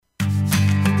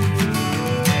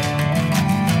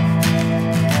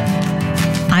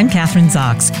I'm Kathryn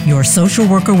Zox, your social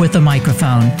worker with a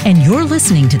microphone, and you're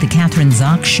listening to The Kathryn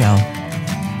Zox Show.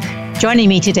 Joining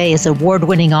me today is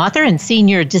award-winning author and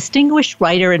senior distinguished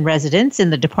writer-in-residence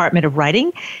in the Department of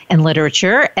Writing and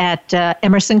Literature at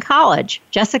Emerson College,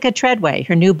 Jessica Treadway.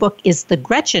 Her new book is The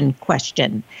Gretchen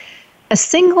Question. A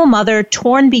single mother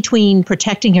torn between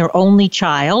protecting her only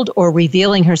child or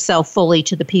revealing herself fully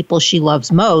to the people she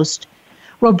loves most,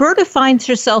 Roberta finds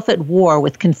herself at war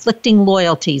with conflicting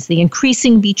loyalties, the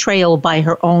increasing betrayal by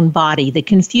her own body, the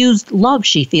confused love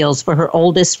she feels for her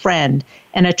oldest friend,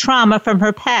 and a trauma from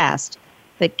her past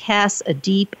that casts a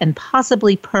deep and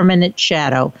possibly permanent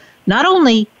shadow, not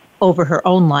only over her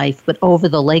own life, but over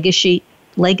the legacy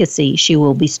she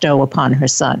will bestow upon her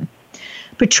son.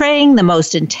 Portraying the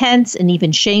most intense and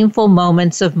even shameful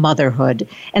moments of motherhood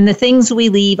and the things we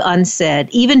leave unsaid,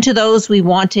 even to those we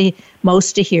want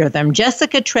most to hear them.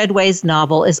 Jessica Treadway's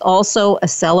novel is also a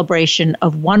celebration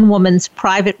of one woman's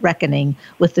private reckoning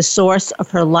with the source of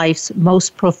her life's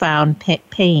most profound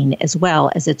pain, as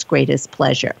well as its greatest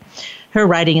pleasure. Her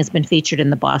writing has been featured in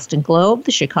the Boston Globe,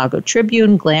 the Chicago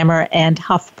Tribune, Glamour, and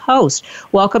HuffPost.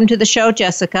 Welcome to the show,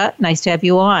 Jessica. Nice to have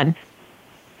you on.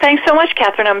 Thanks so much,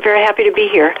 Kathryn. I'm very happy to be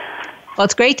here. Well,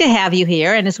 it's great to have you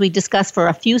here. And as we discussed for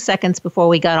a few seconds before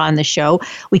we got on the show,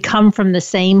 we come from the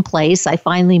same place. I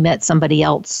finally met somebody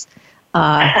else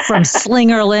from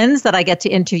Slingerlands that I get to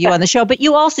interview on the show. But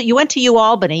you went to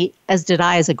UAlbany, as did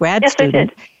I, as a grad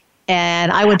student. I did.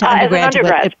 And I went to undergraduate. As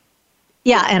an undergrad.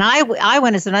 Yeah, and I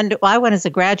went as a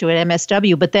graduate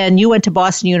MSW, but then you went to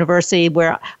Boston University,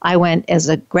 where I went as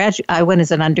a graduate. I went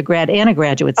as an undergrad and a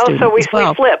graduate student. Oh, so we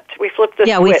flipped. We flipped the.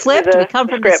 Yeah, we flipped. We come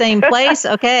from the same place.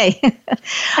 Okay.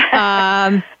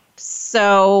 But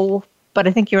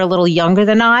I think you're a little younger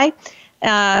than I.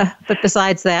 But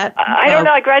besides that, I don't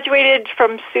know. I graduated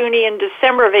from SUNY in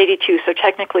December of '82, so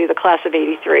technically the class of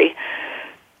 '83.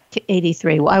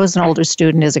 83. Well, I was an older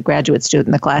student as a graduate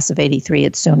student, the class of 83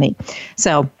 at SUNY.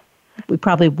 So we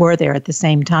probably were there at the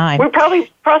same time. We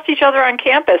probably crossed each other on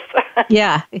campus.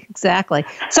 Yeah, exactly.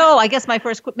 So I guess maybe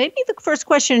the first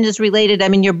question is related. I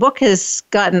mean, your book has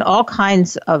gotten all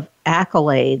kinds of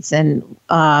accolades, and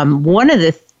one of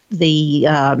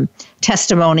the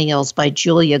testimonials by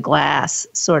Julia Glass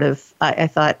sort of, I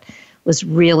thought, was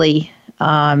really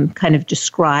kind of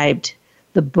described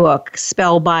the book.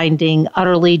 Spellbinding,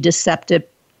 utterly deceptive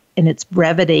in its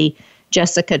brevity,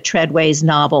 Jessica Treadway's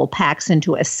novel packs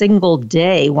into a single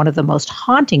day one of the most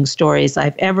haunting stories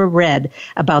I've ever read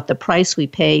about the price we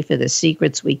pay for the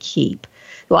secrets we keep.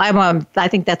 Well, I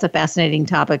think that's a fascinating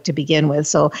topic to begin with.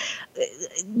 So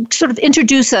sort of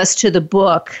introduce us to the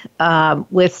book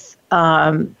with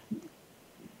talking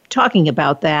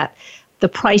about that, the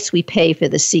price we pay for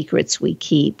the secrets we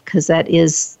keep, because that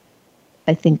is,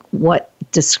 I think, what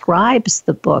describes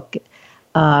the book,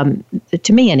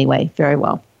 to me anyway, very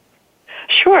well.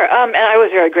 Sure, and I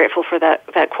was very grateful for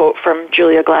that quote from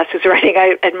Julia Glass, whose writing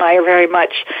I admire very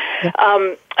much. Yeah.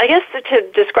 I guess to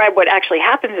describe what actually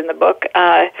happens in the book,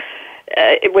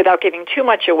 without giving too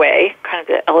much away, kind of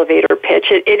the elevator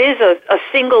pitch, it is a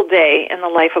single day in the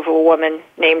life of a woman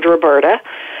named Roberta,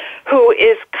 who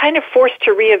is kind of forced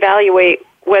to reevaluate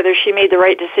whether she made the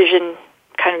right decision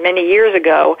kind of many years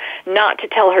ago not to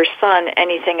tell her son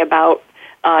anything about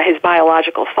his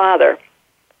biological father.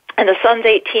 And the son's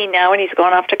 18 now, and he's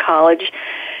gone off to college,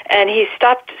 and he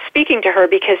stopped speaking to her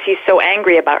because he's so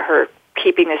angry about her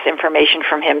keeping this information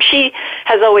from him. She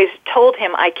has always told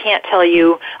him, I can't tell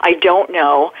you, I don't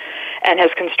know, and has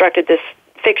constructed this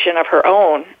fiction of her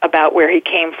own about where he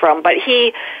came from. But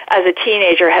he, as a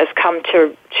teenager, has come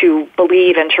to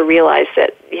believe and to realize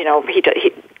that, you know,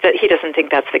 that he doesn't think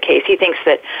that's the case. He thinks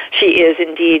that she is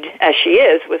indeed, as she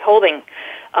is, withholding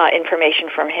information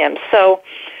from him. So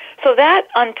that,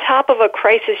 on top of a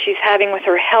crisis she's having with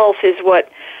her health, is what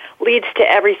leads to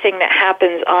everything that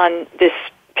happens on this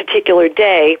particular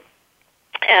day.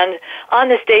 And on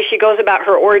this day, she goes about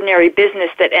her ordinary business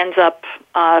that ends up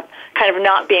kind of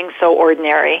not being so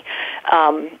ordinary,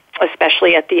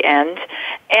 especially at the end.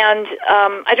 And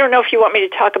I don't know if you want me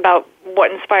to talk about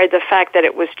what inspired the fact that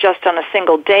it was just on a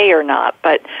single day or not,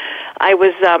 but I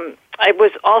was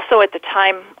also, at the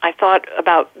time, I thought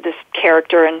about this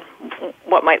character and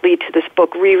what might lead to this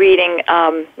book, rereading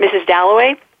Mrs.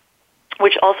 Dalloway,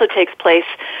 which also takes place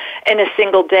in a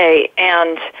single day.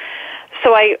 And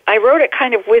so I wrote it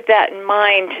kind of with that in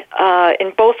mind.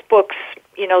 In both books,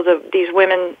 you know, these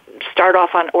women start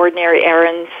off on ordinary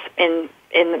errands. In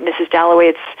Mrs.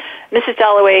 Dalloway, Mrs.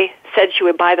 Dalloway said she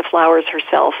would buy the flowers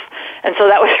herself. And so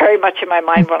that was very much in my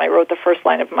mind when I wrote the first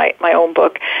line of my own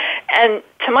book. And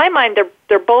to my mind,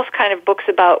 they're both kind of books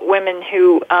about women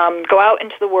who go out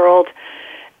into the world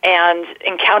and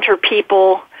encounter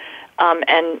people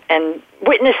and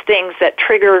witness things that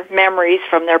trigger memories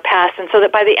from their past, and so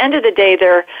that by the end of the day,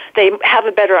 they have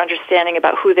a better understanding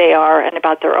about who they are and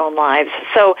about their own lives.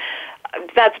 So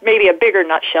that's maybe a bigger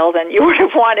nutshell than you would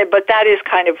have wanted, but that is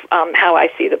kind of how I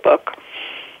see the book.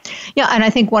 Yeah, and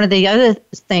I think one of the other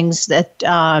things that,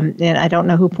 and I don't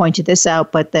know who pointed this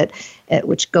out, but that,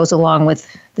 which goes along with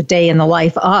the day in the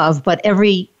life of, but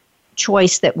every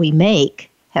choice that we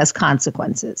make has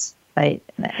consequences, right?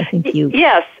 And I think you...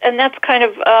 Yes, and that's kind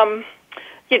of,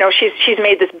 she's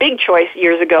made this big choice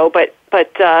years ago, but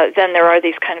then there are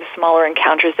these kind of smaller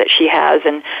encounters that she has,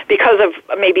 and because of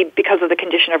the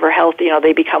condition of her health,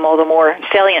 they become all the more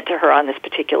salient to her on this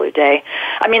particular day.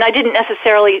 I mean, I didn't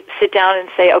necessarily sit down and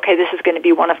say, okay, this is going to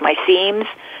be one of my themes,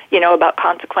 about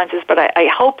consequences, but I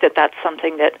hope that that's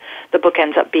something that the book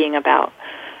ends up being about.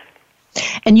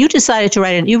 And you decided to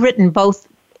write it. You've written both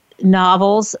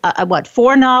novels,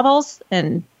 4 novels?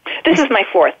 And this is my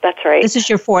 4th, that's right. This is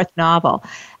your 4th novel.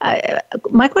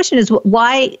 My question is,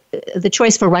 why the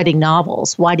choice for writing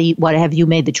novels? Why have you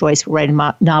made the choice for writing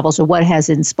novels, or what has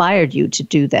inspired you to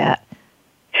do that?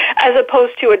 As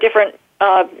opposed to a different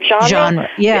genre?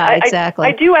 Yeah, exactly.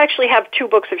 I do actually have 2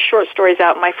 books of short stories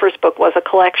out. My first book was a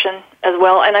collection as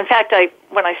well, and in fact,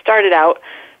 when I started out,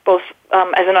 both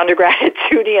as an undergrad at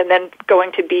SUNY and then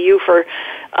going to BU for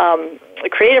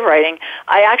creative writing,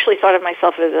 I actually thought of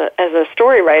myself as a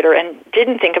story writer and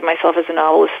didn't think of myself as a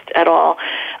novelist at all.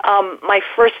 My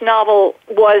first novel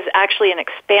was actually an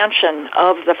expansion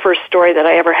of the first story that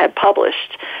I ever had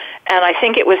published, and I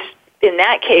think it was, in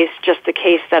that case, just the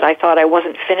case that I thought I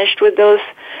wasn't finished with those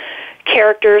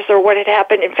characters or what had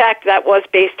happened. In fact, that was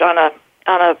based on a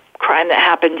crime that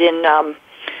happened in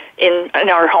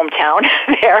our hometown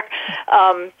there,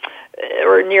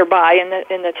 or nearby in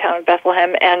the town of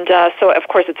Bethlehem, and so of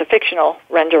course it's a fictional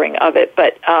rendering of it.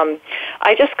 But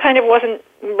I just kind of wasn't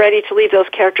ready to leave those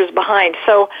characters behind.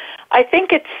 So I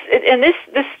think and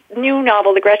this new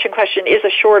novel, The Gretchen Question, is a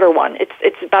shorter one.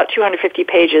 It's about 250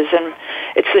 pages, and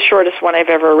it's the shortest one I've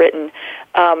ever written.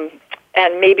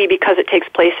 And maybe because it takes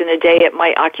place in a day, it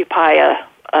might occupy a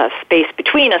space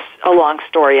between a long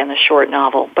story and a short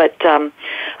novel. But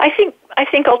I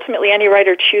think ultimately any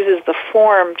writer chooses the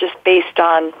form just based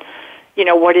on,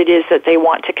 what it is that they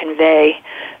want to convey,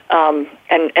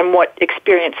 and what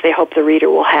experience they hope the reader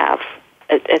will have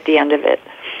at the end of it.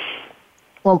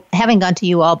 Well, having gone to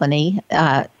UAlbany,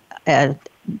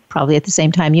 probably at the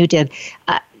same time you did,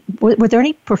 were there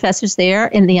any professors there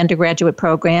in the undergraduate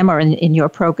program or in your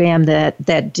program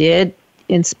that did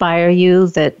inspire you,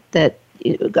 that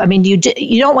I mean, you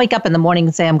don't wake up in the morning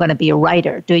and say, I'm going to be a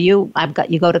writer, do you?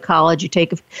 You go to college, you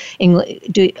take English.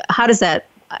 How does that?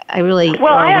 I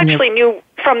actually knew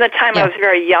from the time I was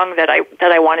very young that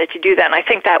I wanted to do that, and I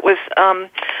think that was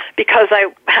because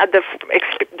I had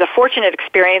the fortunate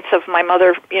experience of my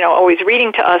mother, always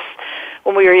reading to us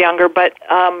when we were younger. But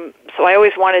so I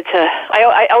always wanted to.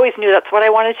 I always knew that's what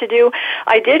I wanted to do.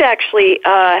 I did actually.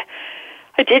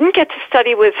 I didn't get to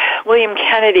study with William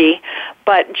Kennedy,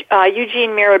 but Eugene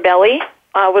Mirabelli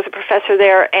was a professor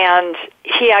there, and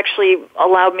he actually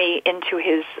allowed me into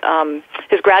his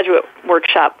graduate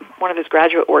workshop, one of his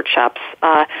graduate workshops.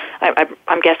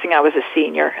 I'm guessing I was a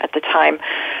senior at the time.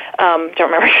 Don't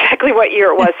remember exactly what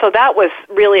year it was. So that was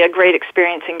really a great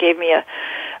experience and gave me a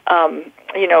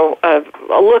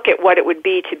look at what it would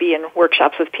be to be in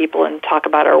workshops with people and talk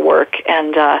about our work.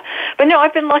 And but no,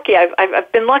 I've been lucky.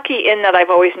 I've been lucky in that I've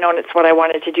always known it's what I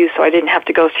wanted to do, so I didn't have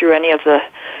to go through any of the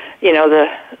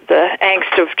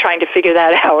angst of trying to figure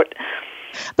that out.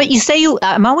 But you say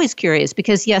I'm always curious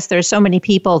because, yes, there's so many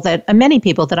people that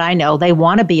I know, they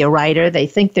want to be a writer. They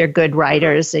think they're good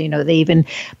writers. They even,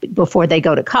 before they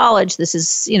go to college, this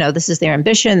is their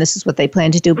ambition. This is what they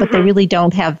plan to do, but they really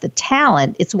don't have the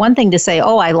talent. It's one thing to say,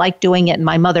 oh, I like doing it. And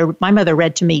my mother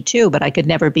read to me too, but I could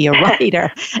never be a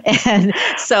writer. And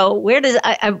so where does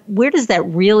that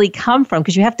really come from?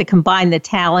 Because you have to combine the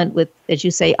talent with, as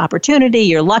you say, opportunity.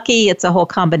 You're lucky. It's a whole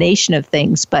combination of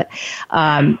things. But,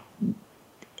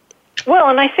 well,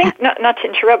 and I think, not to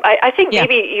interrupt, I think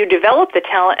maybe you develop the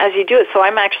talent as you do it. So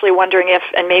I'm actually wondering if,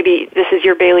 and maybe this is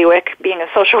your bailiwick, being a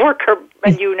social worker,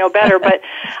 and you know better, but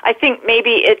I think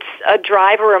maybe it's a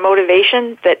drive or a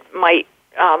motivation that might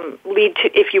lead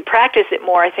to, if you practice it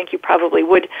more, I think you probably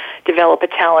would develop a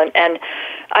talent. And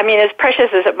I mean, as precious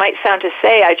as it might sound to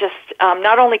say, I just,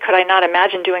 not only could I not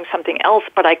imagine doing something else,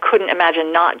 but I couldn't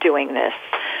imagine not doing this.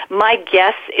 My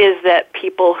guess is that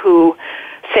people who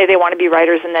say they want to be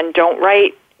writers and then don't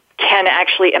write can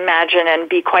actually imagine and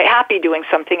be quite happy doing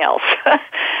something else.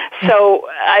 So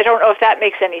I don't know if that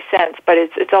makes any sense, but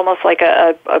it's almost like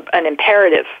an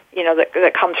imperative,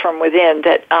 that comes from within,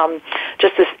 that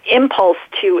just this impulse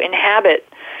to inhabit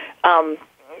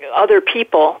other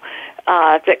people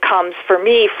that comes for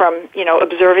me from,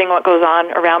 observing what goes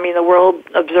on around me in the world,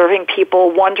 observing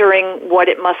people, wondering what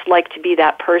it must like to be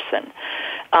that person.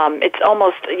 It's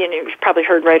almost, you've probably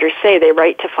heard writers say they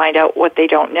write to find out what they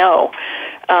don't know.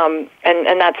 And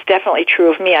that's definitely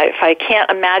true of me. If I can't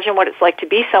imagine what it's like to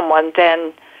be someone,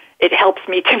 then it helps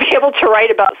me to be able to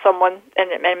write about someone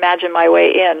and imagine my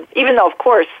way in. Even though, of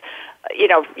course,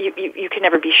 you can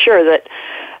never be sure that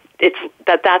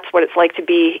that's what it's like to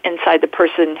be inside the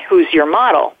person who's your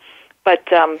model. But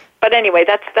anyway,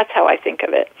 that's how I think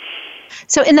of it.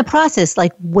 So in the process,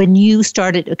 like when you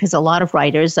started, because a lot of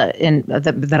writers that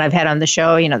I've had on the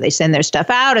show, they send their stuff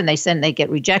out and they get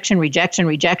rejection,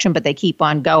 but they keep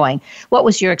on going. What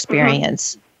was your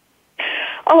experience? Mm-hmm.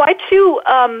 Oh, I too,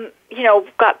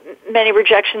 got many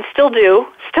rejections, still do.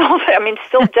 Still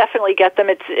definitely get them.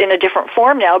 It's in a different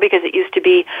form now because it used to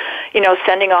be,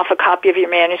 sending off a copy of your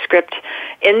manuscript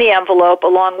in the envelope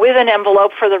along with an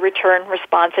envelope for the return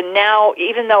response. And now,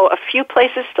 even though a few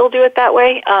places still do it that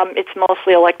way, it's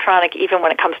mostly electronic, even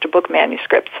when it comes to book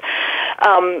manuscripts.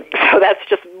 So that's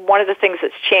just one of the things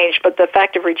that's changed, but the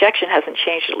fact of rejection hasn't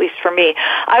changed, at least for me.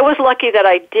 I was lucky that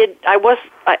I was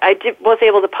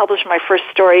able to publish my first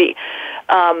story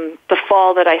the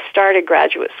fall that I started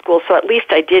graduate school, so at least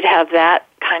I did have that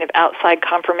kind of outside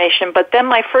confirmation. But then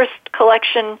my first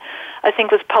collection, I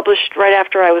think, was published right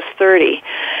after I was 30.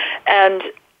 And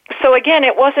so again,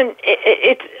 it wasn't,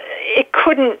 it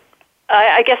couldn't,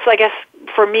 I guess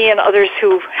for me and others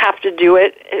who have to do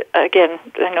it, again,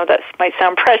 I know that might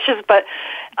sound precious, but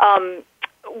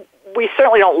we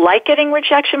certainly don't like getting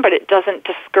rejection, but it doesn't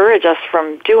discourage us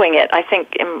from doing it. I think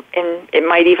it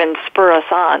might even spur us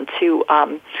on to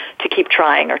keep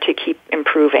trying or to keep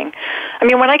improving.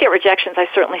 When I get rejections, I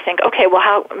certainly think, okay,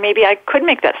 well, maybe I could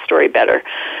make that story better.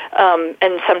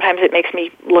 And sometimes it makes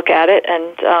me look at it.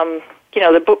 And,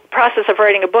 the process of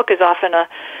writing a book is often a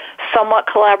somewhat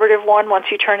collaborative one. Once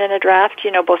you turn in a draft,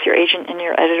 both your agent and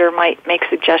your editor might make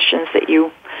suggestions that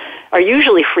you are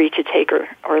usually free to take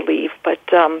or leave. But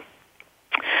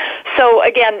so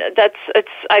again,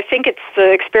 I think it's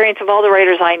the experience of all the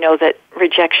writers I know that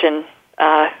rejection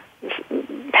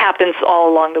happens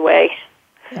all along the way.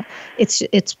 Yeah.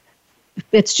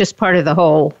 It's just part of the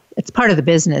whole. It's part of the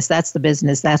business. That's the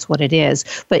business. That's what it is.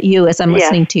 But you, as I'm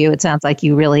listening to you, it sounds like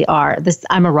you really are.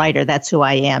 I'm a writer. That's who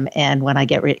I am. And when I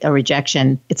get a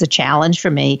rejection, it's a challenge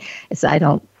for me. I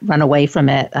don't run away from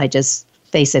it. I just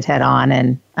face it head on.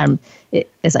 And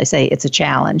as I say, it's a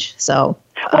challenge. So.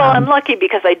 Well, I'm lucky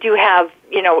because I do have,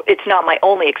 it's not my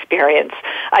only experience.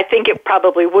 I think it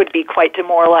probably would be quite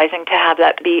demoralizing to have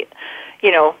that be,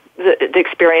 the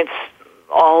experience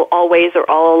always or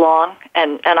all along.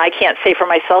 And I can't say for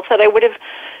myself that I would have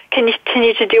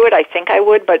continued to do it. I think I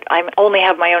would, but I only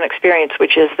have my own experience,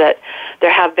 which is that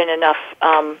there have been enough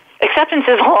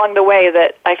acceptances along the way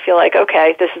that I feel like,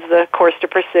 okay, this is the course to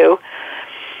pursue.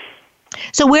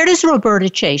 So where does Roberta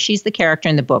Chase, she's the character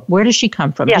in the book, where does she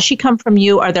come from? Yeah. Does she come from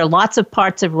you? Are there lots of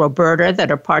parts of Roberta that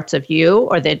are parts of you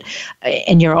or that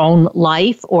in your own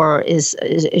life, or is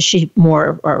she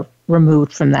more or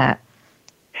removed from that?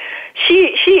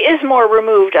 She is more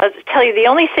removed. I'll tell you, the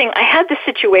only thing, I had the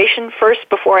situation first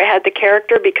before I had the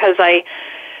character because I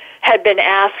had been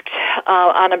asked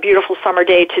on a beautiful summer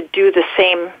day to do the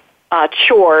same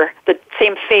chore, the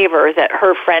same favor that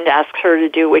her friend asks her to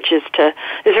do, which is this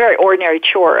very ordinary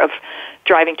chore of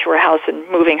driving to her house and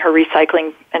moving her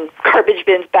recycling and garbage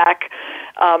bins back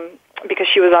because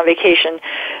she was on vacation.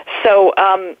 So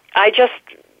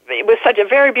it was such a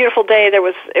very beautiful day. I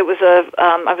was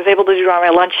able to do it on my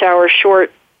lunch hour, short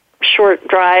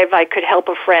drive. I could help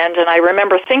a friend, and I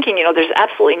remember thinking, there's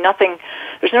absolutely nothing,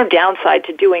 there's no downside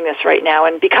to doing this right now.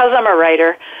 And because I'm a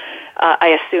writer,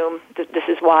 I assume that this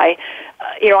is why,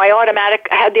 I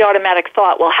had the automatic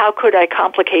thought, well, how could I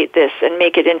complicate this and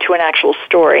make it into an actual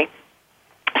story?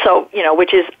 So,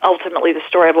 which is ultimately the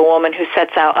story of a woman who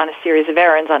sets out on a series of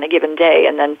errands on a given day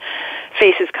and then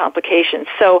faces complications.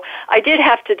 So I did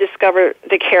have to discover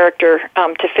the character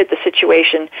to fit the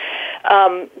situation.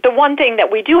 The one thing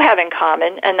that we do have in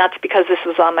common, and that's because this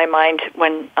was on my mind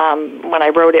when I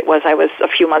wrote it, was I was a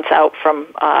few months out from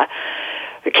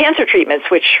the cancer treatments,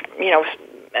 which,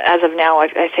 as of now,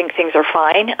 I think things are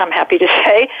fine, I'm happy to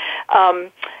say.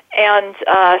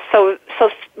 So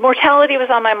mortality was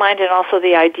on my mind, and also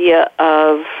the idea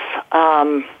of,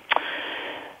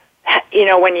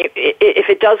 if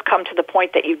it does come to the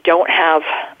point that you don't have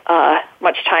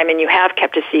much time and you have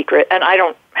kept a secret, and I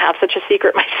don't have such a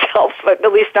secret myself, but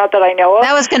at least not that I know of.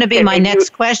 That was going to be my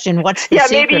next question. What's the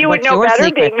secret? Maybe you would know better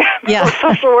secret? being a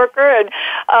social worker. And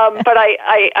but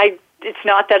I it's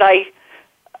not that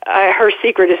her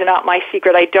secret is not my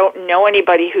secret. I don't know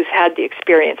anybody who's had the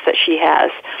experience that she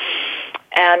has.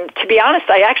 And to be honest,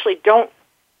 I actually don't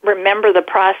remember the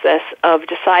process of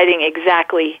deciding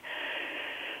exactly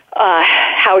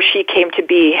how she came to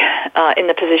be in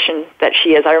the position that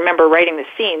she is. I remember writing the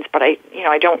scenes, but I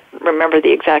don't remember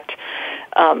the exact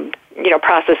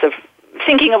process of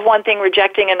thinking of one thing,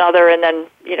 rejecting another, and then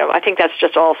I think that's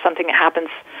just all something that happens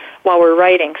while we're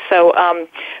writing. So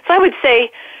I would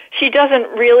say she doesn't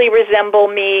really resemble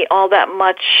me all that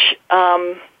much,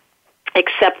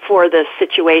 except for the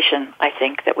situation, I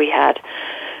think, that we had.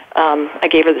 I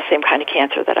gave her the same kind of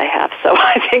cancer that I have. So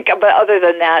I think, but other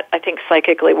than that, I think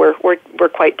psychically we're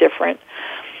quite different.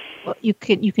 Well, you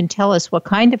can tell us what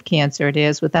kind of cancer it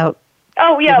is without.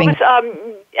 Oh yeah, it was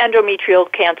endometrial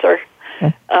cancer,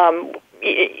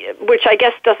 which I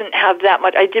guess doesn't have that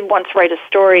much. I did once write a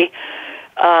story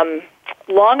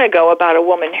long ago about a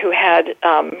woman who had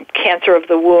cancer of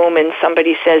the womb, and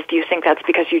somebody says, "Do you think that's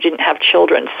because you didn't have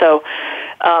children?" So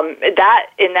that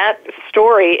in that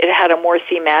story, it had a more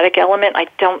thematic element. I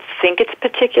don't think it's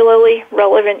particularly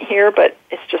relevant here, but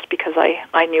it's just because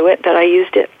I knew it that I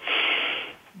used it.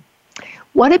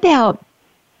 What about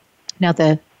now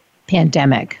the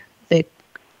pandemic, the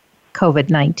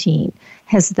COVID-19?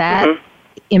 Has that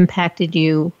impacted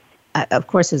you, of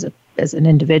course, as an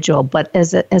individual, but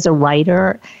as a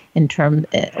writer,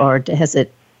 or has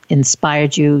it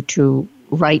inspired you to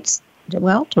write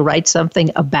something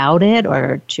about it,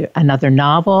 or to another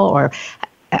novel, or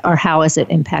how has it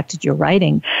impacted your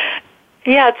writing?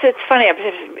 Yeah, it's funny.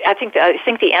 I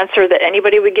think the answer that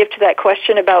anybody would give to that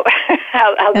question about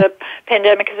how the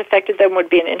pandemic has affected them would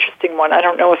be an interesting one. I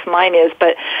don't know if mine is,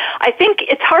 but I think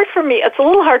it's hard for me. It's a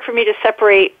little hard for me to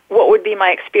separate what would be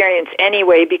my experience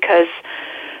anyway, because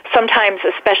sometimes,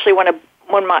 especially when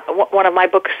one of my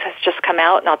books has just come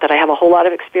out, not that I have a whole lot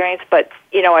of experience, but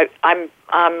I'm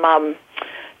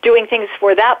doing things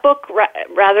for that book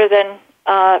rather than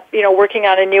working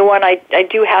on a new one. I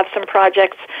do have some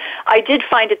projects. I did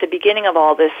find at the beginning of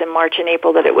all this in March and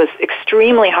April that it was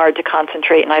extremely hard to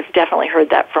concentrate, and I've definitely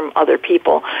heard that from other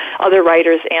people, other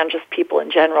writers, and just people in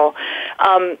general.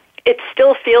 It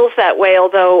still feels that way,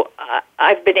 although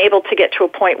I've been able to get to a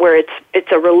point where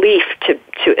it's a relief to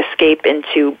escape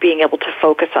into being able to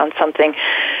focus on something.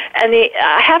 And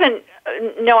I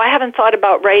haven't thought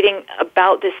about writing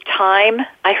about this time.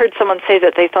 I heard someone say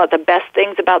that they thought the best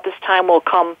things about this time will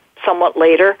come somewhat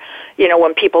later,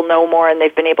 when people know more and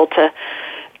they've been able to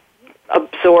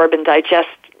absorb and digest,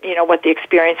 what the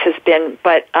experience has been.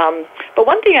 But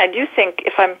one thing I do think,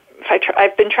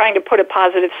 I've been trying to put a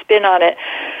positive spin on it.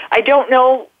 I don't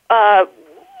know.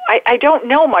 I don't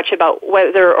know much about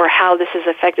whether or how this has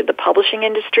affected the publishing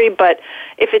industry. But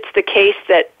if it's the case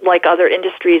that, like other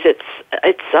industries, it's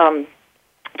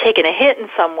taken a hit in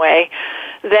some way,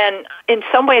 then in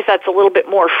some ways that's a little bit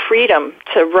more freedom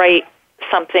to write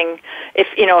something. If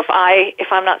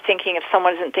I'm not thinking, if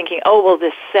someone isn't thinking, oh, will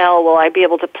this sell? Will I be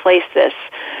able to place this?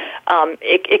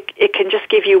 It can just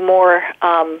give you more.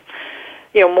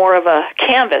 More of a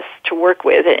canvas to work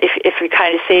with. If you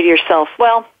kind of say to yourself,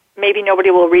 well, maybe nobody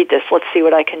will read this. Let's see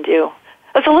what I can do.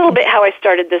 That's a little bit how I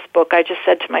started this book. I just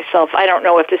said to myself, I don't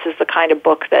know if this is the kind of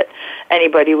book that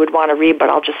anybody would want to read, but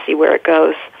I'll just see where it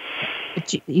goes.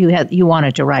 But you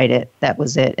wanted to write it. That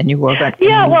was it, and you were.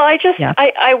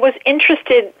 I was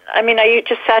interested. I mean, I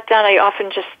just sat down. I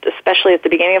often just, especially at the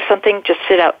beginning of something, just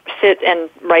sit and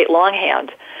write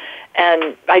longhand.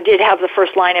 And I did have the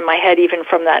first line in my head, even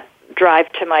from that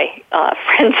drive to my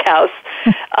friend's house,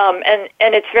 and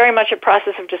it's very much a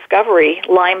process of discovery,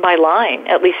 line by line,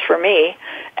 at least for me,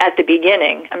 at the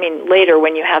beginning. I mean, later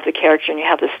when you have the character and you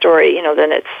have the story,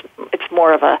 then it's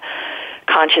more of a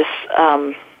conscious,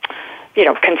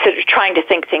 consider trying to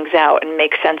think things out and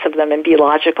make sense of them and be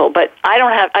logical. But I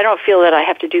don't feel that I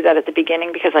have to do that at the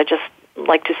beginning, because I just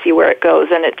like to see where it goes,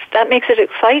 and that makes it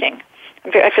exciting.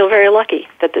 I feel very lucky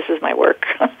that this is my work.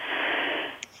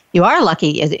 You are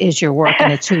lucky. It is your work,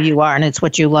 and it's who you are, and it's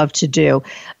what you love to do.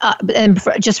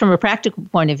 Just from a practical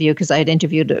point of view, because I had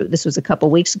interviewed, this was a couple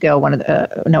of weeks ago,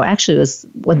 it was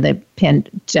when the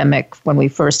pandemic, when we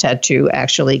first had to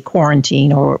actually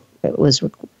quarantine, or it was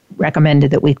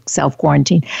recommended that we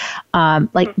self-quarantine,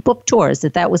 book tours,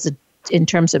 that was in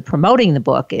terms of promoting the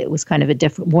book, it was kind of a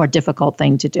more difficult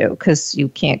thing to do, because you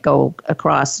can't go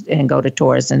across and go to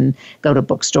tours and go to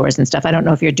bookstores and stuff. I don't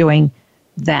know if you're doing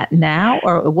that now,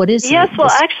 or what is it? Yes, well,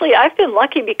 actually, I've been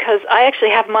lucky because I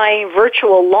actually have my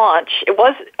virtual launch.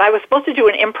 I was supposed to do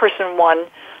an in-person one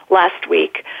last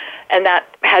week, and that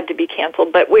had to be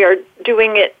canceled. But we are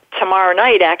doing it tomorrow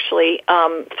night, actually,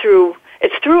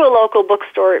 it's through a local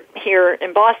bookstore here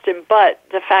in Boston. But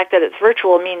the fact that it's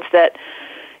virtual means that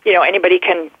anybody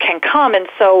can come, and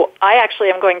so I actually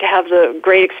am going to have the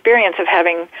great experience of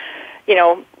having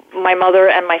my mother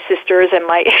and my sisters and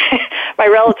my my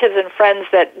relatives and friends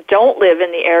that don't live in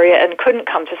the area and couldn't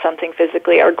come to something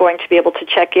physically are going to be able to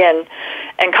check in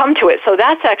and come to it. So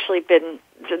that's actually been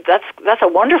that's a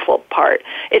wonderful part.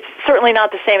 It's certainly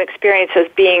not the same experience as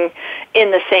being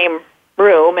in the same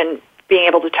room and being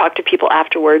able to talk to people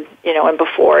afterward, and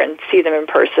before, and see them in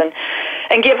person,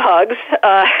 and give hugs,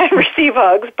 and receive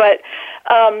hugs. But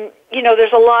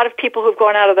there's a lot of people who've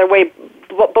gone out of their way,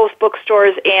 both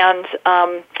bookstores and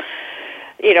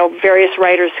various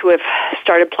writers who have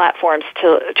started platforms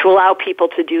to allow people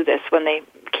to do this when they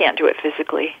can't do it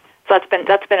physically. So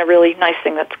that's been a really nice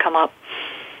thing that's come up.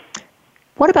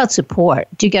 What about support?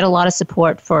 Do you get a lot of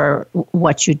support for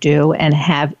what you do, and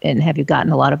have you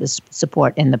gotten a lot of this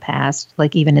support in the past,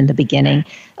 like even in the beginning?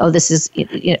 Oh, this is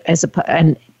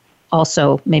and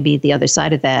also maybe the other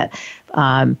side of that,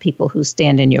 people who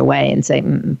stand in your way and say,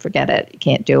 "Forget it, you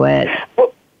can't do it."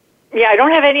 Well, yeah, I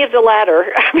don't have any of the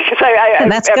latter because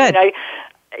that's good.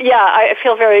 I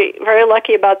feel very, very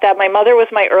lucky about that. My mother was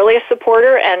my earliest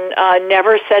supporter and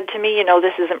never said to me,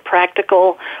 this isn't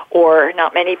practical, or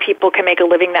not many people can make a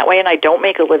living that way, and I don't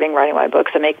make a living writing my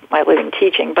books. I make my living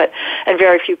teaching, and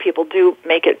very few people do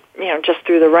make it, just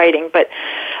through the writing. But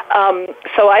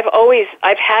so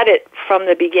I've had it from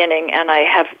the beginning, and I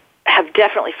have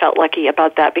definitely felt lucky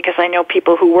about that, because I know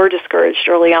people who were discouraged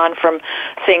early on from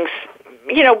things,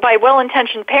 by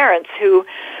well-intentioned parents who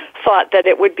thought that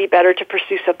it would be better to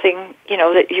pursue something,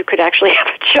 that you could actually have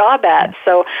a job at.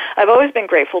 So I've always been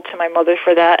grateful to my mother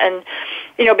for that. And,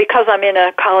 because I'm in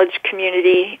a college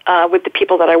community with the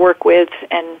people that I work with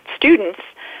and students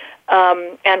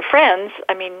and friends,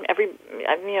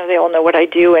 they all know what I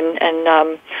do, and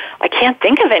I can't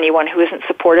think of anyone who isn't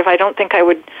supportive. I don't think I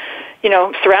would,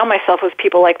 surround myself with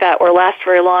people like that or last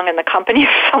very long in the company of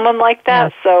someone like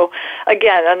that. Yeah. So,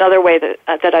 again, another way that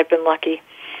I've been lucky.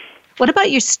 What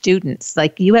about your students?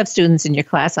 Like, you have students in your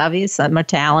class, obviously. Some are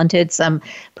talented. Some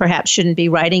perhaps shouldn't be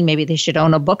writing. Maybe they should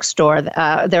own a bookstore. There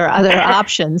are other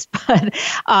options. But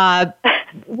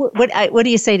what do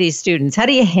you say to your students? How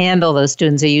do you handle those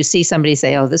students? Or you see somebody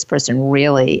say, "Oh, this person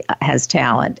really has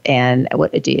talent," and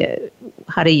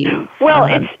how do you? Well,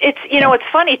 it's it's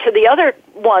funny to the other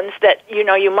ones that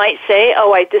you might say,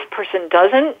 "Oh, this person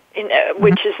doesn't,"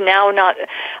 which is now not.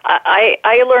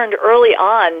 I learned early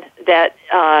on that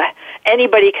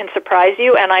anybody can surprise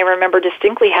you, and I remember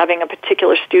distinctly having a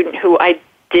particular student who I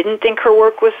didn't think her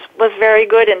work was very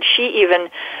good, and she even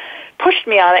pushed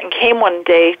me on it and came one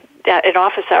day in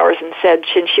office hours and said,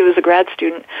 and she was a grad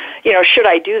student, should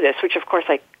I do this? Which, of course,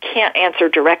 I can't answer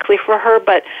directly for her,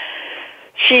 but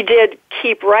she did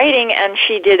keep writing, and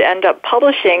she did end up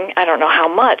publishing. I don't know how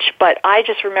much, but I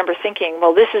just remember thinking,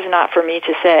 well, this is not for me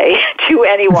to say to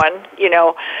anyone,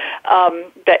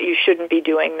 that you shouldn't be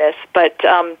doing this. But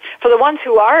for the ones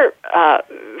who are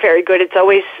very good, it's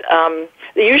always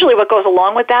usually what goes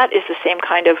along with that is the same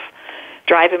kind of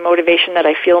drive and motivation that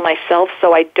I feel myself,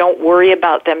 so I don't worry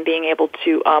about them being able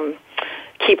to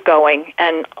keep going.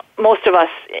 And most of us,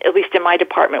 at least in my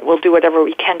department, will do whatever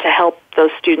we can to help those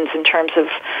students in terms of,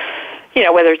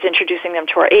 whether it's introducing them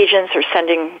to our agents or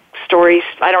sending stories.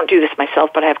 I don't do this myself,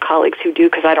 but I have colleagues who do,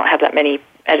 because I don't have that many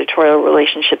editorial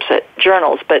relationships at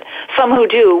journals, but some who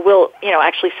do will,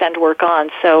 actually send work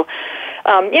on. So,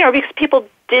 because people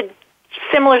did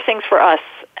similar things for us,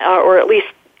 or at least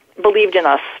believed in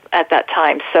us at that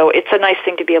time. So it's a nice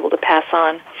thing to be able to pass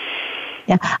on.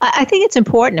 Yeah, I think it's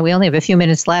important. We only have a few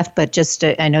minutes left, but just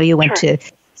I know you went Sure.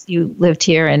 You lived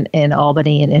here in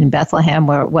Albany and in Bethlehem,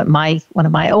 where one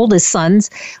of my oldest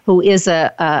sons, who is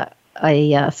a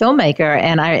filmmaker,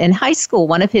 and in high school,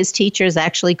 one of his teachers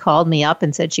actually called me up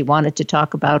and said she wanted to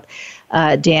talk about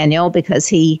Daniel, because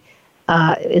he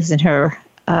is in her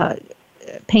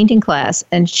painting class,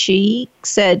 and she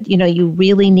said, you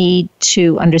really need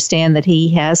to understand that he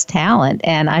has talent,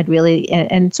 and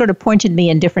and sort of pointed me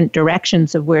in different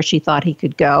directions of where she thought he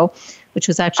could go, which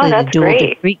was actually the dual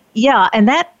degree. Yeah, and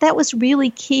that was really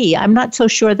key. I'm not so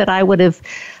sure that I would have,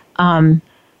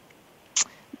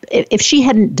 if she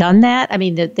hadn't done that. I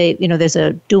mean, there's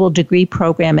a dual degree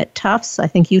program at Tufts. I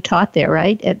think you taught there,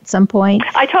 right? At some point,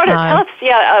 I taught at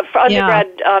Tufts, for undergrad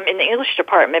in the English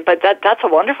department. But that's a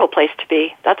wonderful place to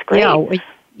be. That's great.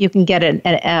 you can get a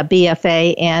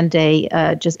BFA and a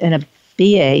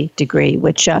BA degree,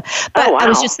 which, but wow. I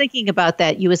was just thinking about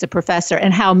that, you as a professor,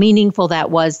 and how meaningful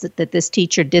that was that this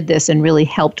teacher did this and really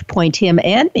helped point him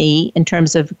and me in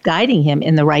terms of guiding him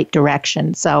in the right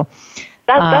direction. So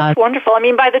that's wonderful. I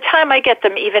mean, by the time I get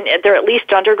them, even they're at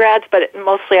least undergrads, but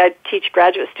mostly I teach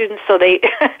graduate students, so they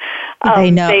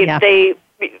they know. They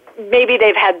maybe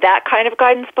they've had that kind of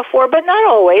guidance before, but not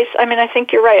always. I mean, I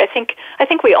think you're right. I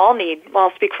think we all need. Well,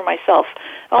 I'll speak for myself.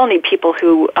 I all need people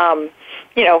who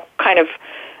kind of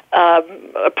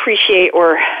appreciate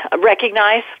or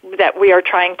recognize that we are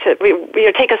trying to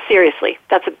we take us seriously.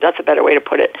 That's a better way to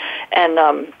put it, and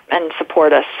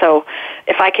support us. So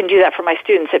if I can do that for my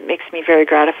students, it makes me very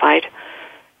gratified.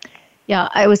 Yeah,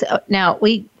 now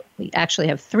we actually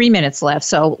have 3 minutes left,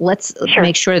 so let's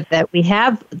make sure that we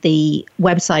have the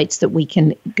websites that we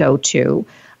can go to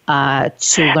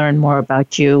learn more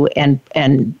about you and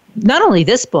not only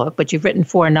this book, but you've written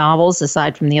 4 novels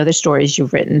aside from the other stories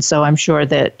you've written. So I'm sure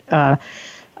that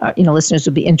listeners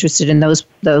would be interested in those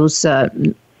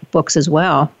books as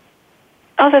well.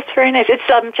 Oh, that's very nice. It's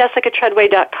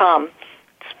jessicatreadway.com.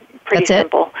 It's pretty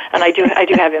simple, and I do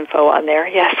have info on there.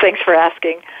 Yes, thanks for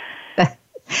asking.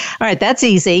 All right, that's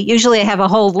easy. Usually I have a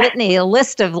whole litany, a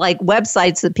list of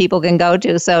websites that people can go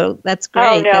to, so that's great.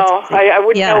 Oh, no, I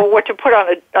wouldn't know what to put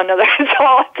on another. It's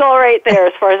all right there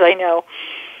as far as I know.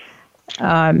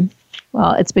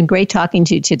 Well, it's been great talking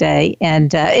to you today.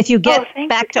 And if you get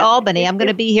back to Albany, I'm going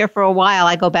to be here for a while.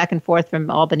 I go back and forth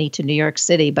from Albany to New York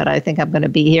City, but I think I'm going to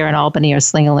be here in Albany or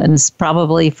Slingerlands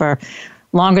probably for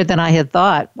longer than I had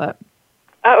thought. But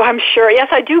oh, I'm sure. Yes,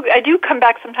 I do. I do come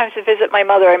back sometimes to visit my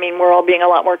mother. I mean, we're all being a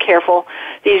lot more careful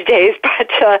these days, but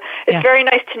it's very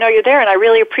nice to know you're there, and I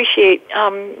really appreciate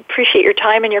your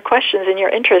time and your questions and your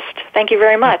interest. Thank you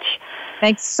very much.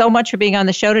 Thanks so much for being on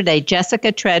the show today,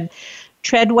 Jessica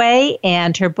Treadway,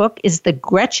 and her book is The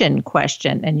Gretchen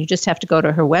Question, and you just have to go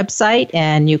to her website,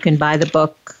 and you can buy the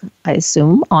book, I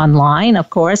assume, online,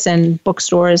 of course, and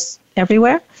bookstores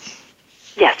everywhere.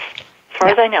 Yes, as far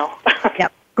as I know.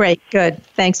 Yep. Great. Good.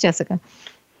 Thanks, Jessica.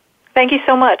 Thank you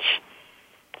so much.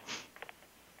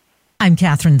 I'm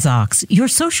Kathryn Zox, your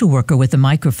social worker with a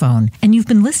microphone, and you've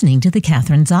been listening to The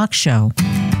Kathryn Zox Show.